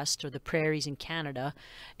Midwest or the prairies in Canada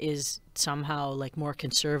is somehow like more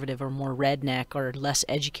conservative or more redneck or less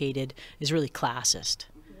educated is really classist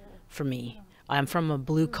for me. I'm from a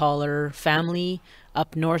blue-collar family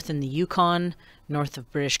up north in the Yukon, north of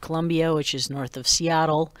British Columbia, which is north of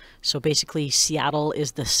Seattle. So basically, Seattle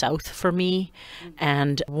is the south for me.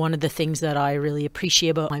 And one of the things that I really appreciate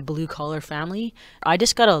about my blue-collar family, I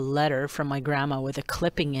just got a letter from my grandma with a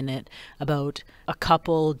clipping in it about a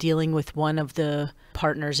couple dealing with one of the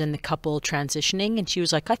partners in the couple transitioning. And she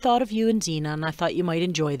was like, I thought of you and Zena, and I thought you might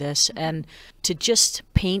enjoy this. And to just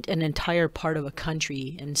paint an entire part of a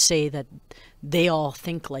country and say that they all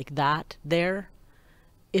think like that there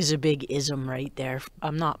is a big ism right there.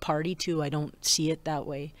 I'm not party to, I don't see it that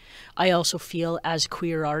way. I also feel as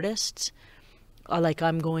queer artists, like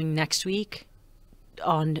I'm going next week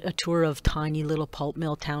on a tour of tiny little pulp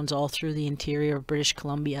mill towns all through the interior of British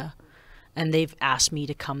Columbia, and they've asked me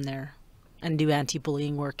to come there and do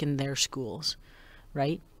anti-bullying work in their schools,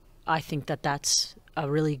 right? I think that that's a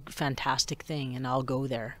really fantastic thing, and I'll go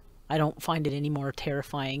there. I don't find it any more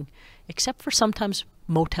terrifying, except for sometimes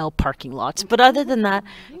motel parking lots. But other than that,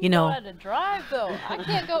 you know. I to drive though. I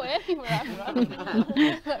can't go anywhere. I'm running.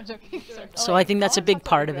 I'm joking. So I think that's a big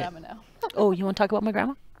part of it. Oh, you want to talk about my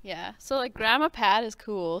grandma? Yeah, so like Grandma Pat is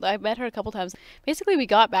cool. I met her a couple times. Basically, we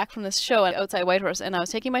got back from this show outside Whitehorse, and I was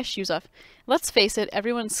taking my shoes off. Let's face it,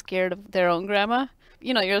 everyone's scared of their own grandma.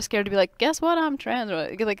 You know, you're scared to be like, guess what, I'm trans.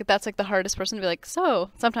 Or, like, that's like the hardest person to be like, so,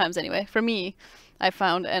 sometimes anyway, for me, I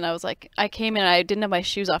found, and I was like, I came in and I didn't have my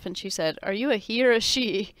shoes off, and she said, are you a he or a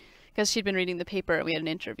she? Because she'd been reading the paper and we had an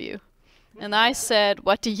interview. And I said,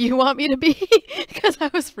 what do you want me to be? Because I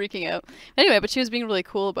was freaking out. Anyway, but she was being really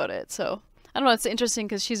cool about it, so. I don't know, it's interesting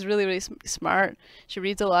because she's really, really smart. She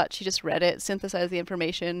reads a lot. She just read it, synthesized the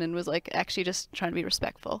information, and was like actually just trying to be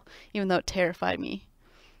respectful, even though it terrified me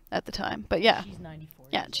at the time. But yeah. She's 94.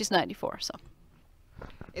 Yeah, she's 94, so.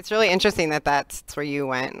 It's really interesting that that's where you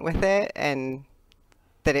went with it and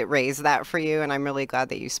that it raised that for you. And I'm really glad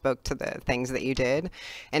that you spoke to the things that you did.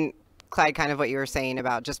 And Clyde, kind of what you were saying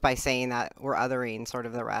about just by saying that we're othering sort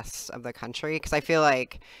of the rest of the country, because I feel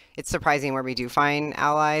like it's surprising where we do find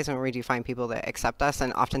allies and where we do find people that accept us,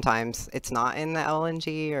 and oftentimes it's not in the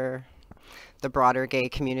LNG or the broader gay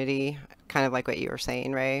community, kind of like what you were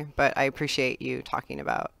saying, Rae. But I appreciate you talking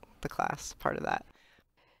about the class part of that.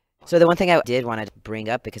 So the one thing I did want to bring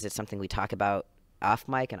up, because it's something we talk about off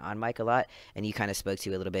mic and on mic a lot, and you kind of spoke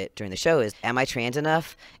to a little bit during the show, is am I trans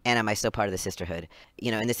enough and am I still part of the sisterhood?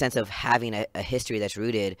 You know, in the sense of having a history that's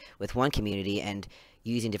rooted with one community and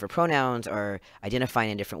using different pronouns or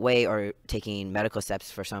identifying in a different way or taking medical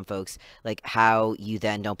steps for some folks, like how you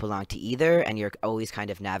then don't belong to either, and you're always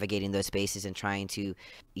kind of navigating those spaces and trying to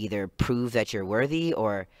either prove that you're worthy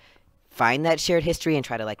or find that shared history and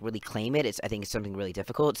try to like really claim it. I think it's something really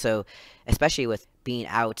difficult. So especially with being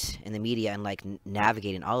out in the media and like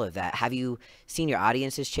navigating all of that, have you seen your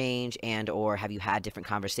audiences change, and or have you had different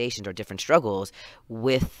conversations or different struggles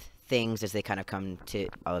with things as they kind of come to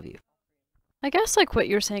all of you? I guess like what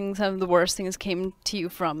you're saying, some of the worst things came to you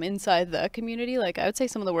from inside the community. Like I would say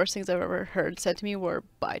some of the worst things I've ever heard said to me were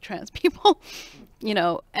by trans people, you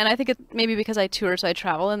know, and I think it maybe because I tour, so I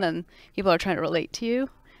travel, and then people are trying to relate to you.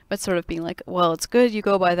 But sort of being like, well, it's good you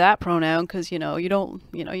go by that pronoun because, you know, you don't,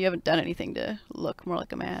 you know, you haven't done anything to look more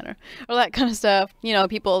like a man or that kind of stuff. You know,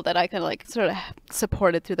 people that I kind of like sort of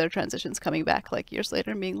supported through their transitions coming back like years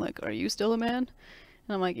later and being like, are you still a man?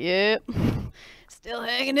 And I'm like, yep, still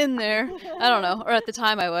hanging in there. I don't know. Or at the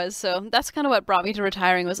time I was. So that's kind of what brought me to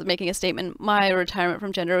retiring, was making a statement. My retirement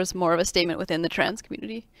from gender was more of a statement within the trans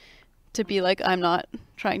community to be like, I'm not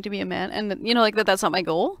trying to be a man. And, you know, like that's not my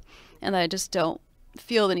goal. And I just don't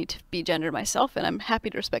feel the need to be gender myself, and I'm happy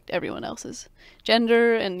to respect everyone else's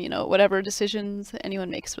gender and, you know, whatever decisions anyone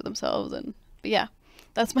makes for themselves. And but yeah,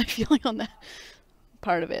 that's my feeling on that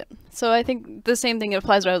part of it. So I think the same thing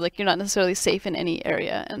applies where I was like, you're not necessarily safe in any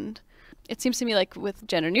area. And it seems to me like with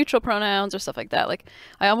gender neutral pronouns or stuff like that, like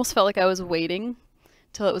I almost felt like I was waiting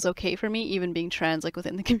till it was okay for me, even being trans, like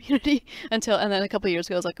within the community, and then a couple of years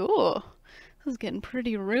ago I was like, oh, this is getting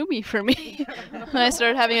pretty roomy for me. And I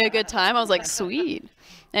started having a good time. I was like, sweet.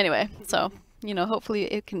 Anyway, so, you know, hopefully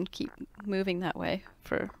it can keep moving that way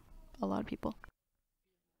for a lot of people.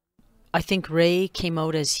 I think Rae came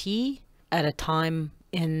out as he at a time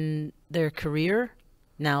in their career,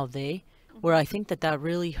 now they, where I think that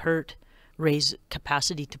really hurt Rae's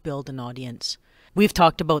capacity to build an audience. We've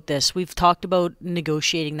talked about this. We've talked about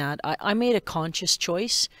negotiating that. I made a conscious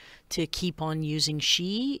choice to keep on using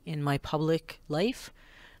she in my public life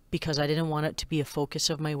because I didn't want it to be a focus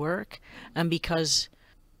of my work, and because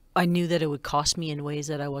I knew that it would cost me in ways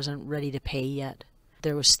that I wasn't ready to pay yet.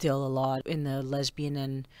 There was still a lot in the lesbian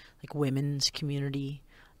and like women's community.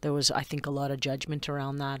 There was, I think, a lot of judgment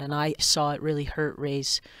around that, and I saw it really hurt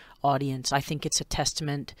Rae's audience. I think it's a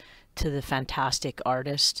testament to the fantastic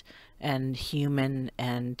artist and human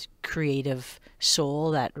and creative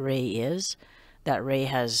soul that Rae is, that Rae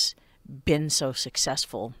has been so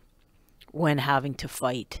successful when having to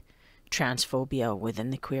fight transphobia within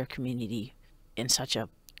the queer community in such a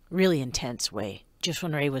really intense way. Just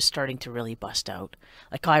when Rae was starting to really bust out.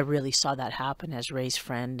 Like I really saw that happen as Rae's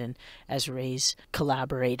friend and as Rae's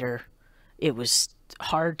collaborator. It was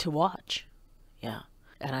hard to watch. Yeah.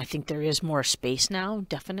 And I think there is more space now,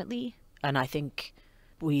 definitely. And I think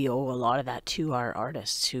we owe a lot of that to our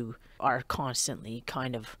artists who are constantly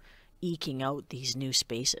kind of eking out these new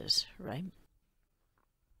spaces, right?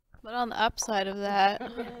 But on the upside of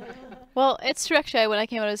that, well, it's true actually, when I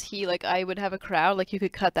came out as he, like I would have a crowd, like you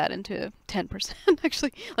could cut that into 10%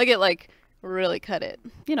 actually, like it like really cut it,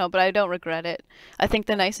 you know, but I don't regret it. I think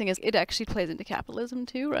the nice thing is it actually plays into capitalism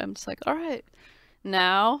too, where I'm just like, all right,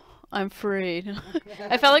 now I'm free.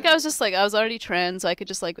 I felt like I was just like, I was already trans, so I could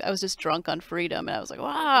just like, I was just drunk on freedom, and I was like,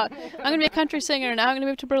 wow, I'm gonna be a country singer, now I'm gonna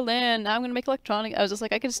move to Berlin, now I'm gonna make electronic. I was just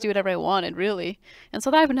like, I could just do whatever I wanted, really. And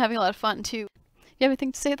so I've been having a lot of fun too. You have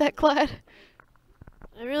anything to say to that, Clyde?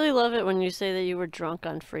 I really love it when you say that you were drunk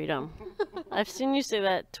on freedom. I've seen you say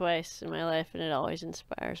that twice in my life, and it always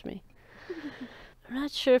inspires me. I'm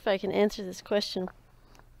not sure if I can answer this question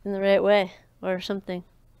in the right way or something.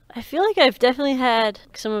 I feel like I've definitely had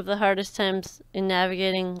some of the hardest times in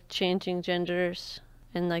navigating changing genders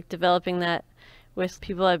and like developing that with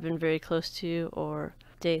people I've been very close to or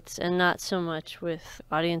dates, and not so much with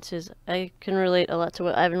audiences. I can relate a lot to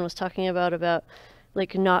what Ivan was talking about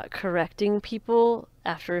like not correcting people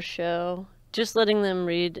after a show, just letting them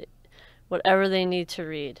read whatever they need to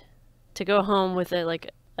read to go home with a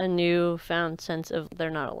newfound sense of they're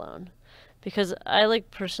not alone. Because I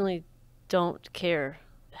personally don't care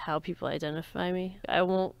how people identify me. I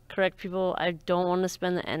won't correct people. I don't want to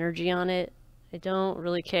spend the energy on it. I don't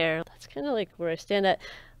really care. That's kind of where I stand at.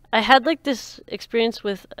 I had this experience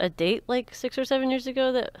with a date 6 or 7 years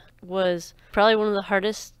ago that was probably one of the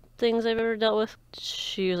hardest things I've ever dealt with.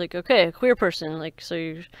 She was like, okay, a queer person,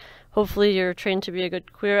 so hopefully you're trained to be a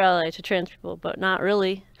good queer ally to trans people, but not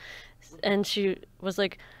really. And she was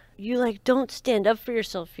like, you don't stand up for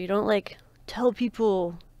yourself. You don't tell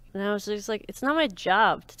people. And I was just like, it's not my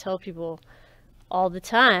job to tell people all the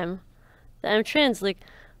time that I'm trans.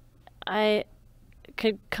 I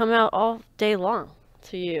could come out all day long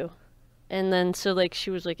to you. And then so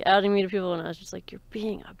she was outing me to people, and I was just like, you're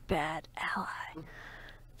being a bad ally.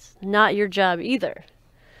 It's not your job either.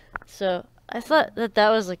 So I thought that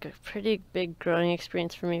was a pretty big growing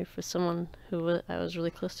experience for me, for someone who I was really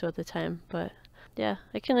close to at the time. But yeah,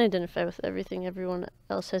 I can identify with everything everyone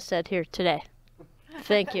else has said here today.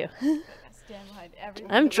 Thank you. Stand behind everything.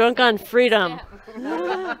 I'm drunk on freedom.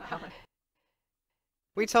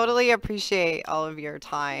 We totally appreciate all of your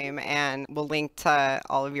time, and we'll link to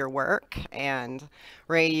all of your work. And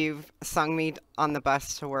Rae, you've sung me on the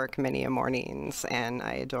bus to work many a mornings, and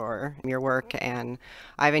I adore your work. And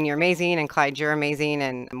Ivan, you're amazing, and Clyde, you're amazing,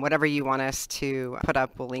 and whatever you want us to put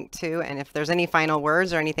up, we'll link to. And if there's any final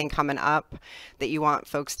words or anything coming up that you want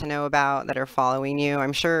folks to know about that are following you,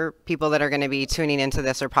 I'm sure people that are going to be tuning into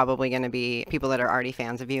this are probably going to be people that are already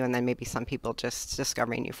fans of you, and then maybe some people just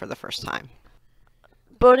discovering you for the first time.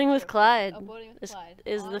 Boating with Clyde, Boating with Clyde.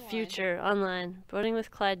 is the future online.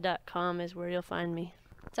 Boatingwithclyde.com is where you'll find me.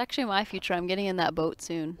 It's actually my future. I'm getting in that boat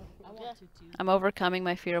soon. I'm overcoming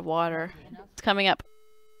my fear of water. It's coming up.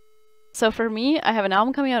 So for me, I have an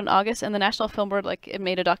album coming out in August, and the National Film Board it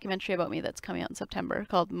made a documentary about me that's coming out in September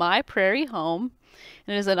called My Prairie Home.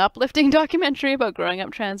 And it is an uplifting documentary about growing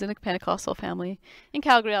up trans in a Pentecostal family in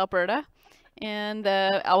Calgary, Alberta. And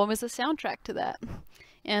the album is a soundtrack to that.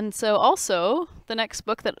 And so also, the next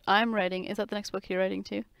book that I'm writing, is that the next book you're writing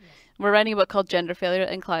too? Yes. We're writing a book called Gender Failure,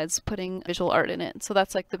 and Clyde's putting visual art in it. So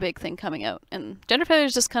that's the big thing coming out. And Gender Failure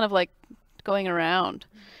is just kind of going around.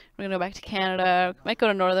 We're going to go back to Canada, might go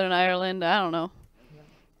to Northern Ireland, I don't know.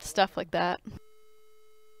 Stuff like that.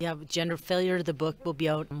 Yeah, Gender Failure, the book will be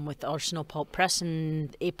out with Arsenal Pulp Press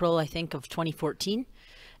in April, I think, of 2014.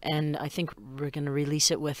 And I think we're going to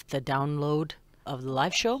release it with the download of the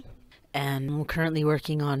live show. And we're currently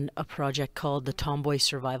working on a project called the Tomboy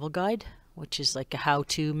Survival Guide, which is a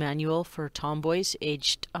how-to manual for tomboys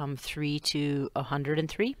aged 3 to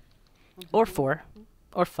 103, or 4,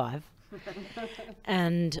 or 5.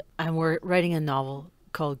 And we're writing a novel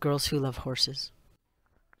called Girls Who Love Horses.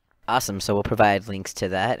 Awesome. So we'll provide links to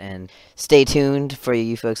that, and stay tuned for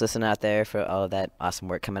you folks listening out there for all of that awesome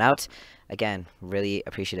work coming out. Again, really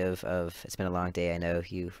appreciative of, it's been a long day. I know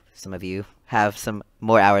some of you have some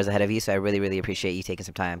more hours ahead of you, so I really, really appreciate you taking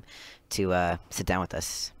some time to sit down with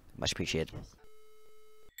us. Much appreciated.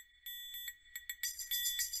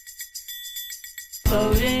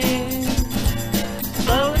 Boating,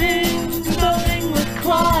 boating, boating with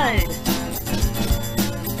Clyde.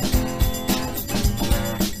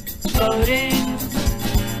 Boating,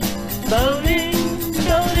 boating,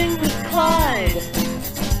 boating with Clyde.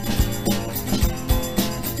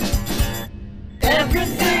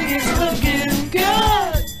 Everything is looking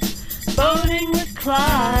good. Boating with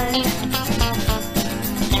Clyde.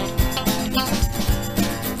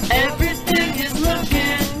 Everything is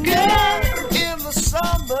looking good in the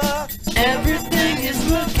summer. Everything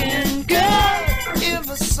is looking good in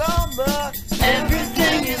the summer.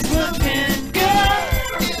 Everything is looking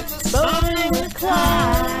good in the summer. Boating with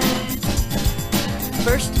Clyde.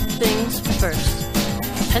 First things first.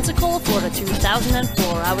 Pensacola, Florida,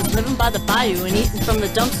 2004. I was living by the bayou and eating from the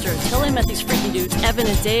dumpster until I met these freaky dudes, Evan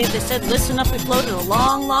and Dave. They said, listen up, we floated a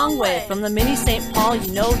long, long way. From the mini St. Paul,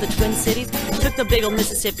 the Twin Cities. Took the big old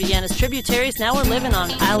Mississippi and its tributaries. Now we're living on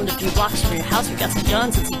an island a few blocks from your house. We got some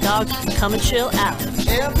guns and some dogs. Come and chill out.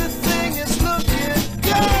 Everything is looking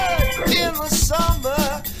good. In the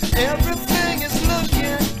summer, everything is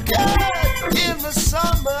looking good. In the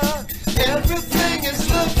summer, everything is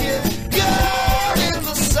looking good. In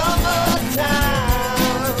the summertime.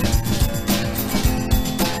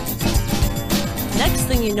 Next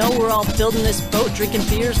thing you know, we're all building this boat, drinking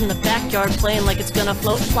beers in the backyard, playing like it's gonna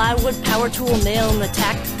float. Plywood, power tool, nail in the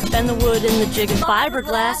tack, bend the wood in the jig and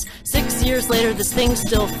fiberglass. 6 years later, this thing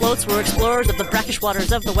still floats. We're explorers of the brackish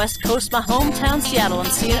waters of the West Coast. My hometown, Seattle, I'm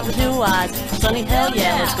seeing it with new eyes. Sunny, hell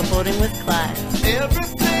yeah, let's go boating with Clyde.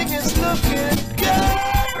 Everything is looking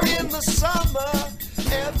good in the summer.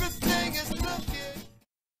 Everything is looking.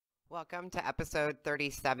 Welcome to episode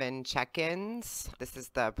 37 Check-ins. This is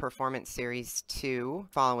the Performance Series 2,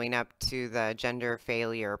 following up to the Gender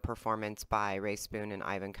Failure performance by Rae Spoon and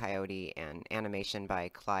Ivan Coyote and animation by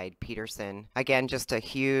Clyde Peterson. Again, just a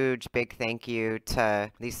huge big thank you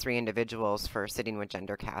to these three individuals for sitting with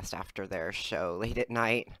Gendercast after their show late at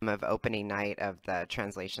night of opening night of the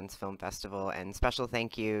Translations Film Festival, and special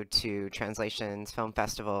thank you to Translations Film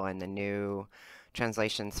Festival and the new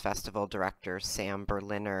Translations Festival director Sam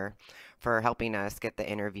Berliner for helping us get the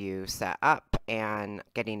interview set up and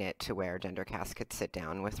getting it to where Gendercast could sit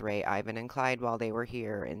down with Rae, Ivan, and Clyde while they were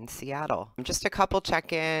here in Seattle. Just a couple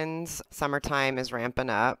check-ins. Summertime is ramping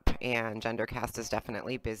up and Gendercast is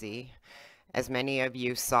definitely busy. As many of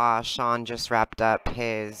you saw, Sean just wrapped up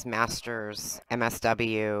his master's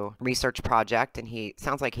MSW research project, and he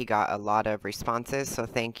sounds like he got a lot of responses, so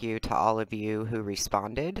thank you to all of you who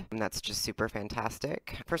responded. And that's just super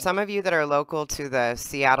fantastic. For some of you that are local to the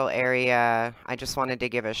Seattle area, I just wanted to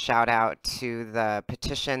give a shout out to the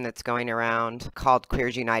petition that's going around called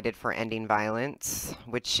Queers United for Ending Violence,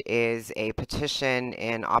 which is a petition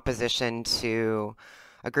in opposition to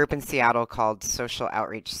a group in Seattle called Social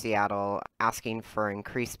Outreach Seattle, asking for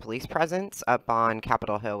increased police presence up on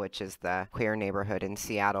Capitol Hill, which is the queer neighborhood in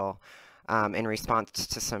Seattle, in response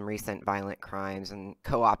to some recent violent crimes and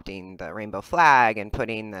co-opting the rainbow flag and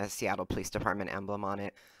putting the Seattle Police Department emblem on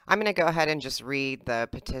it. I'm going to go ahead and just read the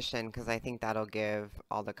petition because I think that'll give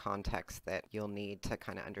all the context that you'll need to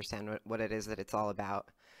kind of understand what it is that it's all about.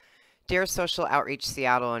 Dear Social Outreach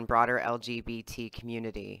Seattle and broader LGBT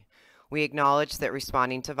community, we acknowledge that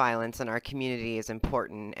responding to violence in our community is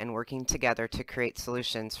important, and working together to create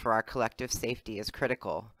solutions for our collective safety is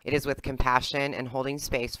critical. It is with compassion and holding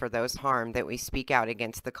space for those harmed that we speak out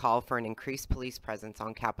against the call for an increased police presence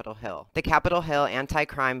on Capitol Hill. The Capitol Hill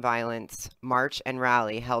Anti-Crime Violence March and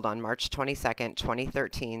Rally held on March 22,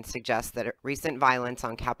 2013 suggests that recent violence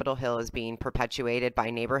on Capitol Hill is being perpetuated by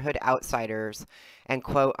neighborhood outsiders and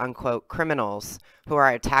quote-unquote criminals who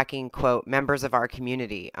are attacking, quote, members of our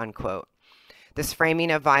community, unquote. This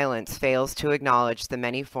framing of violence fails to acknowledge the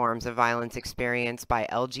many forms of violence experienced by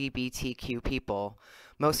LGBTQ people,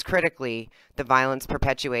 most critically, the violence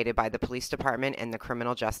perpetuated by the police department and the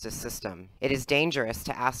criminal justice system. It is dangerous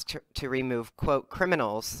to ask to remove, quote,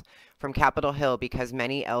 criminals from Capitol Hill because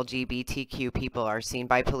many LGBTQ people are seen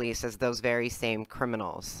by police as those very same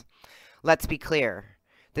criminals. Let's be clear.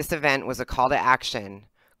 This event was a call to action,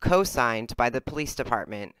 co-signed by the police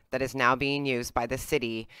department, that is now being used by the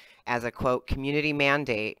city as a, quote, community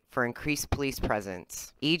mandate for increased police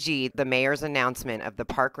presence, e.g. the mayor's announcement of the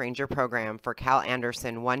park ranger program for Cal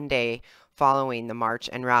Anderson one day following the march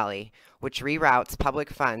and rally, which reroutes public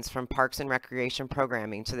funds from parks and recreation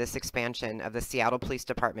programming to this expansion of the Seattle Police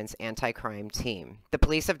Department's anti-crime team. The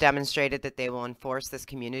police have demonstrated that they will enforce this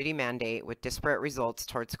community mandate with disparate results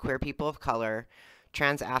towards queer people of color,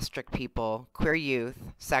 trans-astric people, queer youth,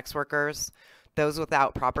 sex workers, those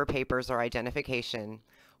without proper papers or identification,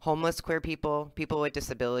 homeless queer people, people with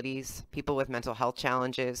disabilities, people with mental health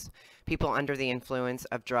challenges, people under the influence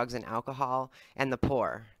of drugs and alcohol, and the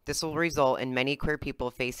poor. This will result in many queer people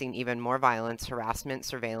facing even more violence, harassment,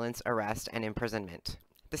 surveillance, arrest, and imprisonment.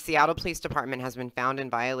 The Seattle Police Department has been found in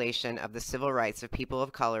violation of the civil rights of people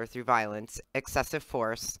of color through violence, excessive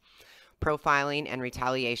force, profiling, and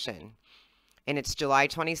retaliation. In its July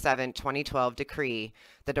 27, 2012 decree,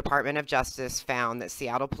 the Department of Justice found that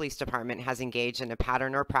Seattle Police Department has engaged in a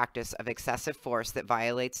pattern or practice of excessive force that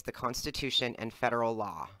violates the Constitution and federal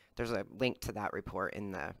law. There's a link to that report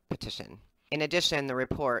in the petition. In addition, the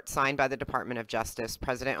report, signed by the Department of Justice,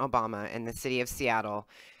 President Obama, and the City of Seattle,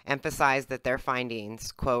 emphasized that their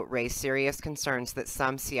findings, quote, raise serious concerns that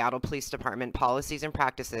some Seattle Police Department policies and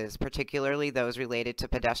practices, particularly those related to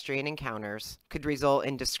pedestrian encounters, could result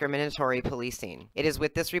in discriminatory policing. It is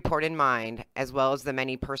with this report in mind, as well as the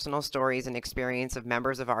many personal stories and experience of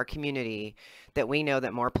members of our community, that we know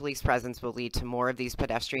that more police presence will lead to more of these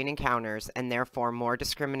pedestrian encounters and therefore more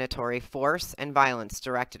discriminatory force and violence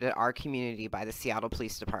directed at our community by the Seattle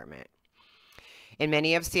Police Department. In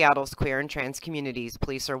many of Seattle's queer and trans communities,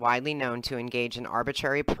 police are widely known to engage in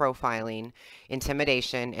arbitrary profiling,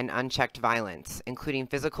 intimidation, and unchecked violence, including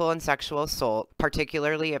physical and sexual assault,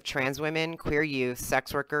 particularly of trans women, queer youth,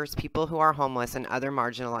 sex workers, people who are homeless, and other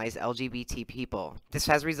marginalized LGBT people. This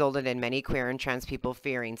has resulted in many queer and trans people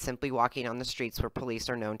fearing simply walking on the streets where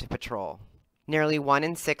police are known to patrol. Nearly 1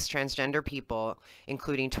 in 6 transgender people,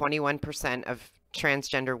 including 21% of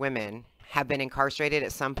transgender women, have been incarcerated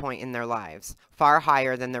at some point in their lives, far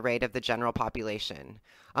higher than the rate of the general population.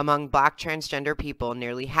 Among Black transgender people,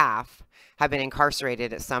 nearly half have been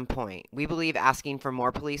incarcerated at some point. We believe asking for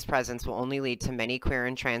more police presence will only lead to many queer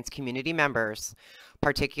and trans community members,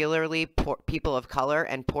 particularly people of color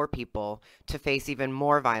and poor people, to face even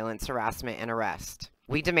more violence, harassment, and arrest.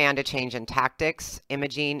 We demand a change in tactics,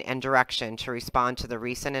 imaging, and direction to respond to the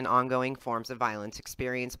recent and ongoing forms of violence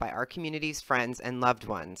experienced by our community's friends and loved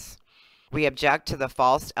ones. We object to the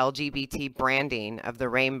false LGBT branding of the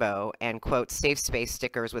rainbow and, quote, safe space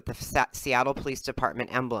stickers with the Seattle Police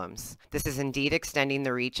Department emblems. This is indeed extending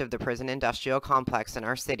the reach of the prison industrial complex in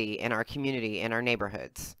our city, in our community, in our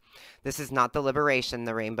neighborhoods. This is not the liberation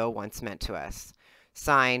the rainbow once meant to us.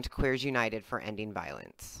 Signed, Queers United for Ending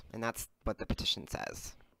Violence. And that's what the petition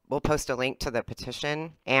says. We'll post a link to the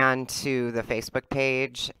petition and to the Facebook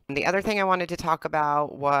page. And the other thing I wanted to talk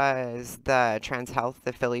about was the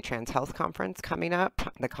Philly Trans Health Conference coming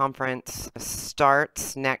up. The conference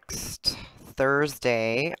starts next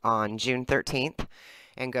Thursday on June 13th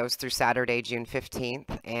and goes through Saturday, June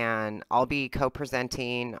 15th. And I'll be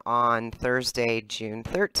co-presenting on Thursday, June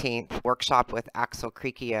 13th, workshop with Axel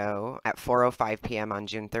Cricchio at 4:05 p.m. on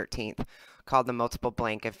June 13th. Called The Multiple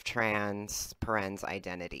Blank of Trans Parens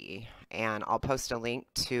Identity. And I'll post a link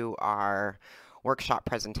to our workshop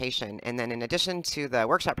presentation. And then in addition to the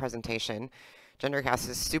workshop presentation, Gendercast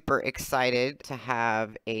is super excited to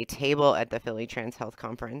have a table at the Philly Trans Health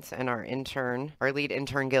Conference, and our lead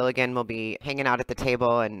intern Gilligan will be hanging out at the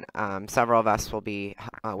table, and several of us will be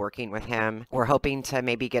working with him. We're hoping to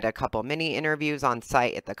maybe get a couple mini interviews on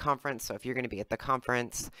site at the conference, so if you're going to be at the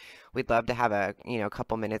conference, we'd love to have a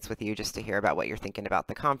couple minutes with you just to hear about what you're thinking about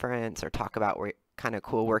the conference or talk about what kind of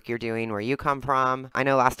cool work you're doing where you come from. I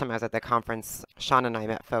know last time I was at the conference, Sean and I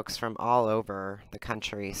met folks from all over the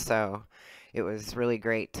country, so it was really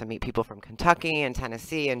great to meet people from Kentucky and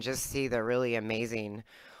Tennessee and just see the really amazing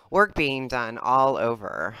work being done all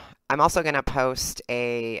over. I'm also going to post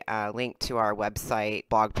a link to our website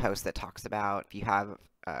blog post that talks about if you have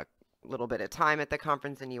a little bit of time at the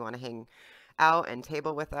conference and you want to hang out and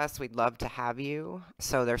table with us, we'd love to have you.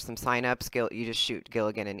 So there's some sign-ups. You just shoot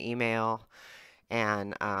Gilligan an email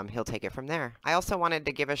and he'll take it from there. I also wanted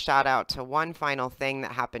to give a shout out to one final thing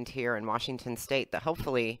that happened here in Washington State that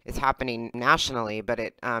hopefully is happening nationally, but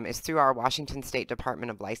it is through our Washington State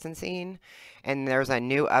Department of Licensing. And there's a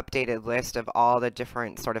new updated list of all the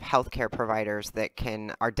different sort of healthcare providers that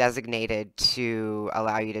are designated to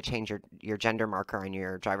allow you to change your gender marker on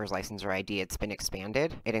your driver's license or ID. It's been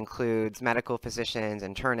expanded. It includes medical physicians,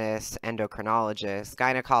 internists, endocrinologists,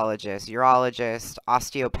 gynecologists, urologists,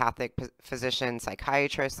 osteopathic physicians,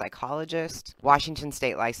 psychiatrist, psychologist, Washington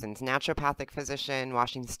State licensed naturopathic physician,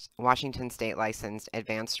 Washington State licensed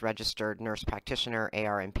advanced registered nurse practitioner,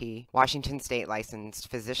 ARNP, Washington State licensed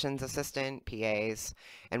physician's assistant, PAs,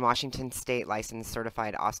 and Washington State licensed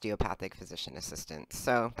certified osteopathic physician assistant.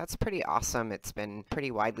 So that's pretty awesome. It's been pretty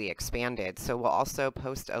widely expanded. So we'll also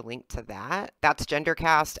post a link to that. That's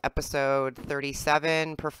Gendercast episode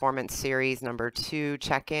 37, performance series number 2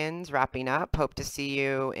 check-ins wrapping up. Hope to see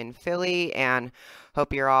you in Philly and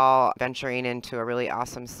hope you're all venturing into a really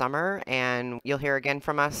awesome summer, and you'll hear again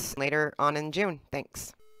from us later on in June.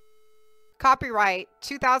 Thanks. Copyright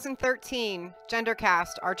 2013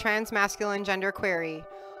 Gendercast, our trans-masculine gender query.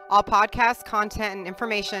 All podcast content and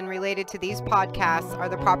information related to these podcasts are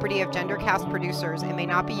the property of Gendercast producers and may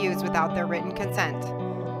not be used without their written consent.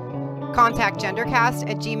 Contact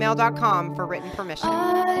gendercast@gmail.com for written permission.